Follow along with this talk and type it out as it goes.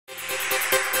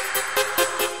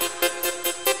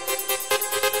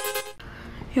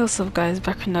Hey, what's up guys,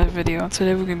 back with another video.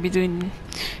 Today we're gonna be doing,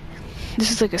 this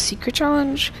is like a secret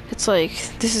challenge. It's like,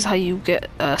 this is how you get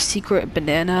a secret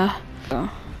banana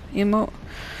emote.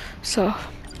 So,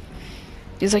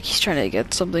 it's like he's trying to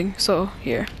get something. So,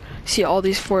 here, see all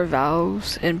these 4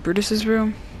 valves in Brutus's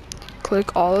room?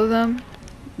 Click all of them,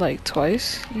 like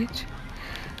twice each.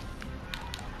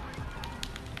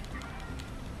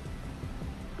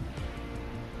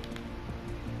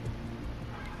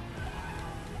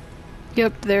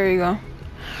 Yep, there you go.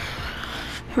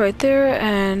 Right there,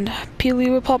 and Peely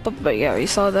will pop up, but yeah, we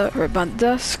saw that right behind the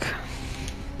desk.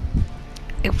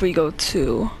 If we go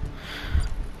to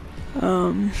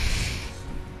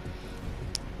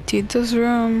Tita's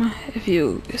room, if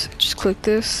you just click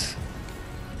this,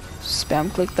 spam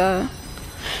click that,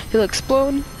 it'll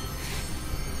explode.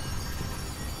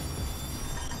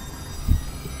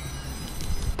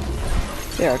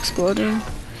 They are exploding.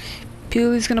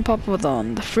 Peely's gonna pop up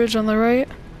on the fridge on the right.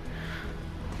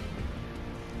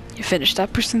 You finish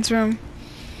that person's room.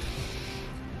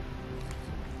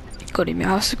 Go to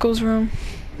Meowsicle's room.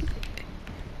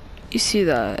 You see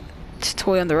that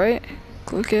toy on the right?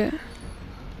 Click it.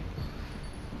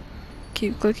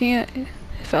 Keep clicking it. It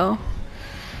fell.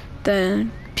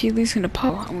 Then Peely's gonna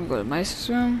pop. I'm gonna go to Mice's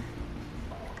room.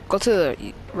 Go to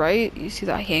the right. You see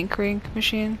that hand crank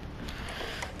machine?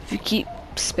 If you keep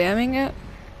spamming it,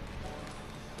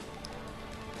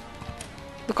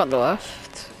 look on the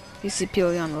left. You see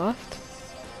Peely on the left.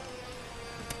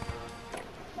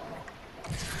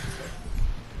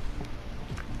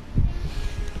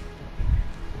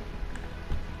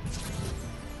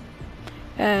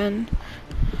 And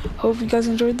hope you guys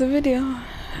enjoyed the video.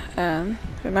 And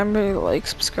remember to like,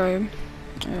 subscribe,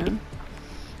 and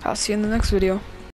I'll see you in the next video.